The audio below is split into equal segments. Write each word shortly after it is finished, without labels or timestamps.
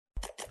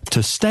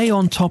To stay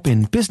on top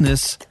in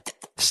business,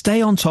 stay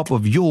on top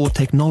of your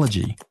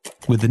technology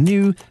with the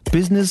new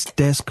Business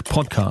Desk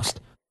podcast,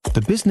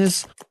 The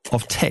Business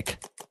of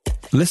Tech.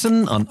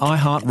 Listen on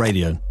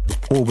iHeartRadio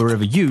or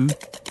wherever you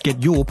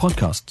get your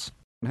podcasts.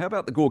 How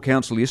about the Gore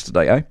Council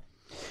yesterday, eh?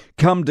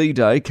 Come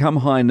D-Day, come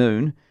high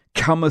noon,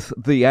 cometh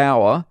the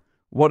hour.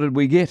 What did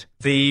we get?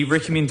 The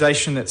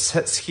recommendation that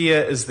sits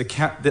here is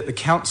that the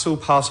council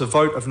pass a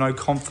vote of no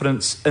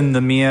confidence in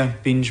the Mayor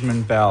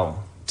Ben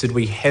Bell. Did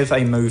we have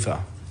a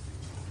mover?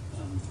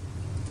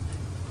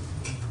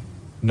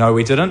 No,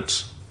 we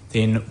didn't.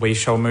 Then we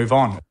shall move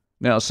on.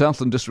 Now,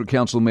 Southland District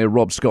Council Mayor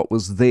Rob Scott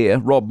was there.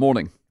 Rob,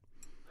 morning.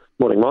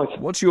 Morning, Mike.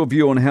 What's your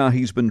view on how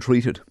he's been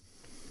treated?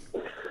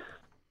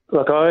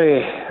 Look,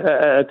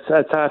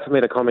 it's hard for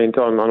me to comment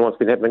on what's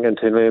been happening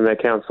internally in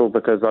that council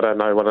because I don't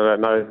know what I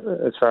don't know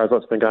as far as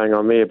what's been going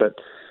on there, but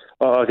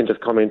I can just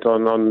comment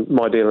on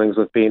my dealings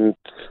with Ben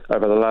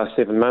over the last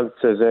 7 months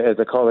as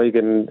a colleague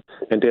and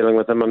dealing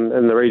with him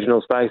in the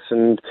regional space,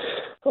 and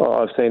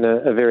I've seen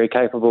a very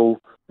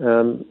capable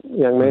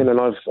young man,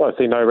 and I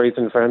see no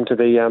reason for him to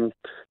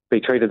be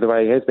treated the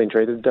way he has been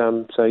treated.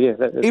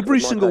 Every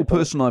single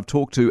person I've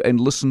talked to and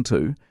listened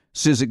to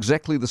says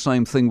exactly the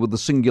same thing, with the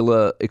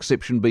singular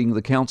exception being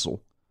the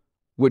council,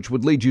 which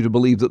would lead you to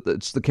believe that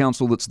it's the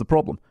council that's the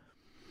problem.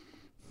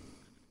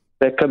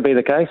 That could be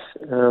the case.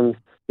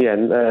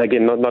 Again,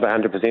 not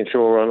 100%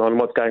 sure on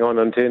what's going on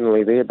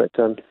internally there, but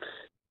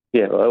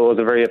it was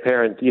very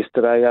apparent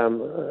yesterday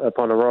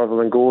upon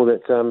arrival in Gore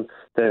that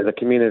the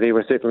community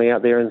were certainly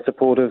out there in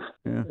support of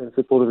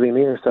the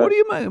mayor. So, what do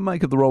you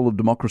make of the role of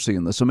democracy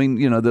in this? I mean,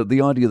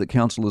 the idea that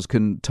councillors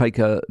can take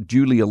a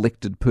duly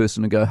elected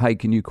person and go, hey,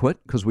 can you quit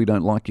because we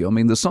don't like you? I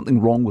mean, there's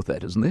something wrong with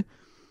that, isn't there?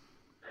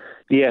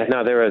 Yeah,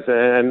 no, there is,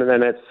 and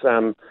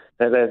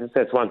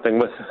that's one thing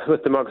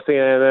with democracy,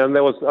 and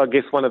that was, I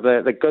guess, one of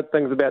the good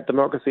things about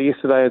democracy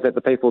yesterday is that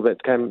the people that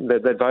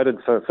voted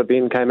for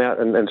Ben came out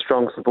in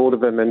strong support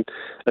of him, and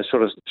it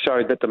sort of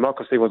showed that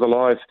democracy was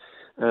alive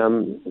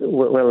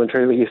well and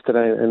truly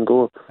yesterday in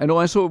Gore. And I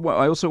also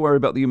worry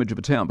about the image of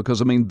a town, because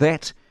I mean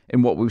that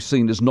and what we've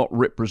seen is not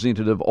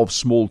representative of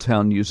small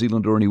town New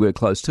Zealand or anywhere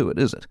close to it,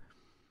 is it?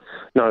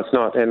 No, it's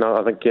not, and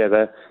I think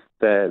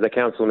the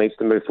council needs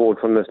to move forward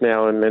from this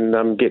now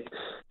and get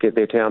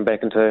their town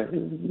back into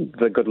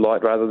the good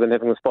light rather than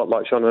having the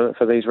spotlight shone on it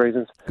for these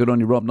reasons. Good on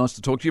you, Rob. Nice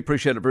to talk to you.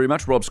 Appreciate it very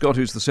much. Rob Scott,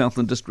 who's the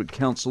Southland District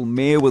Council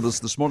Mayor, with us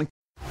this morning.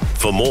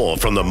 For more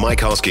from the Mike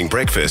Hosking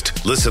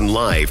Breakfast, listen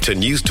live to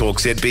News Talk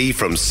ZB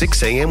from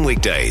 6 a.m.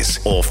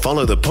 weekdays or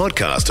follow the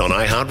podcast on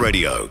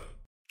iHeartRadio.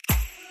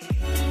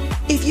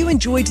 If you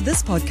enjoyed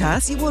this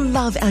podcast, you will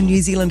love our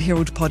New Zealand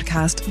Herald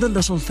podcast, The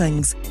Little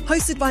Things,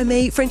 hosted by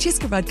me,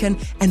 Francesca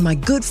Rudkin, and my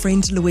good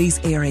friend Louise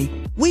Airy.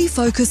 We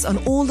focus on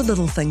all the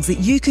little things that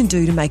you can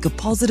do to make a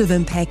positive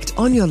impact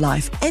on your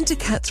life and to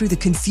cut through the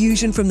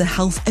confusion from the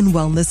health and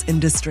wellness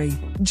industry.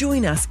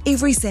 Join us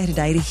every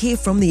Saturday to hear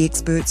from the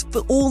experts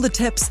for all the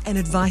tips and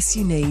advice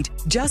you need.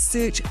 Just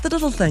search The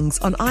Little Things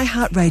on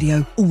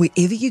iHeartRadio or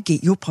wherever you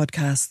get your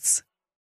podcasts.